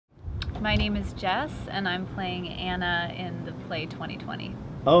My name is Jess, and I'm playing Anna in the play 2020.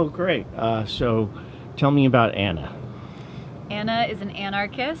 Oh, great. So tell me about Anna. Anna is an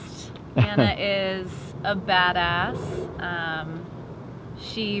anarchist. Anna is a badass.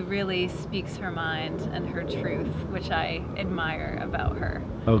 She really speaks her mind and her truth, which I admire about her.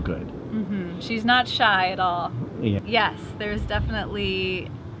 Oh, good. She's not shy at all. Yeah. Yes, there's definitely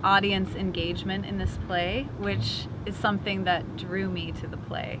audience engagement in this play, which is something that drew me to the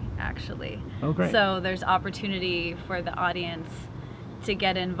play, actually. Oh, great. So there's opportunity for the audience to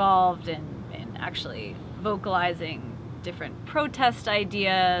get involved in actually vocalizing different protest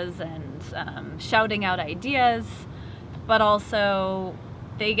ideas and shouting out ideas, but also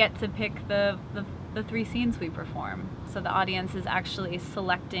they get to pick the three scenes we perform. So the audience is actually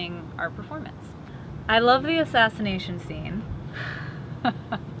selecting our performance. I love the assassination scene.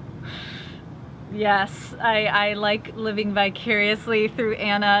 Yes, I like living vicariously through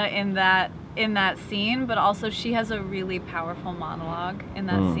Anna in that scene, but also she has a really powerful monologue in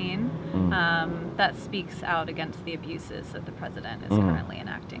that scene that speaks out against the abuses that the president is currently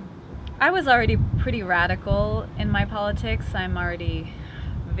enacting. I was already pretty radical in my politics. I'm already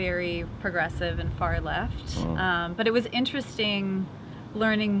very progressive and far left, but it was interesting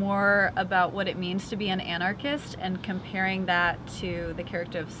learning more about what it means to be an anarchist and comparing that to the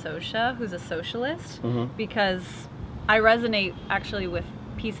character of Sosha, who's a socialist, because I resonate actually with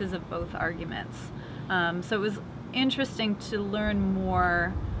pieces of both arguments. So it was interesting to learn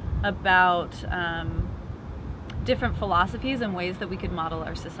more about different philosophies and ways that we could model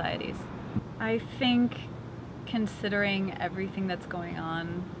our societies. I think considering everything that's going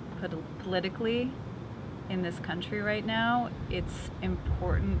on politically in this country right now, it's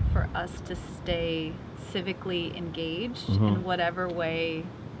important for us to stay civically engaged in whatever way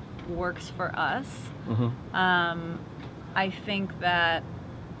works for us. I think that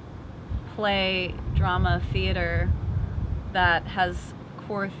play, drama, theater that has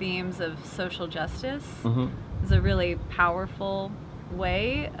core themes of social justice is a really powerful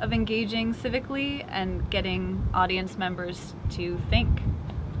way of engaging civically and getting audience members to think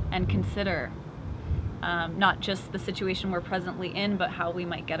and consider not just the situation we're presently in, but how we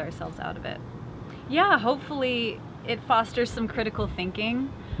might get ourselves out of it. Yeah, hopefully it fosters some critical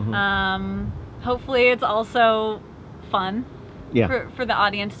thinking. Hopefully it's also fun for the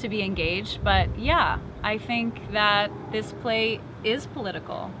audience to be engaged. But yeah, I think that this play is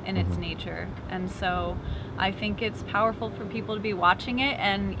political in its nature. And so I think it's powerful for people to be watching it,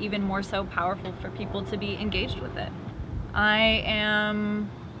 and even more so powerful for people to be engaged with it. I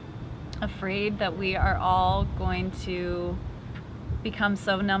am afraid that we are all going to become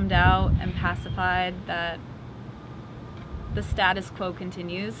so numbed out and pacified that the status quo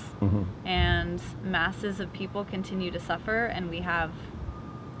continues and masses of people continue to suffer, and we have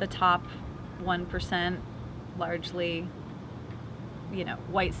the top 1%, largely,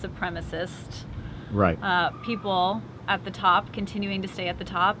 white supremacist people at the top continuing to stay at the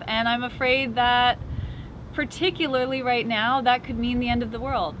top. And I'm afraid that particularly right now that could mean the end of the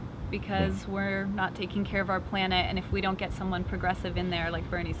world, because we're not taking care of our planet, and if we don't get someone progressive in there like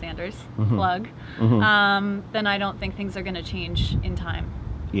Bernie Sanders, plug, then I don't think things are going to change in time.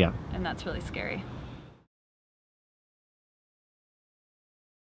 Yeah. And that's really scary.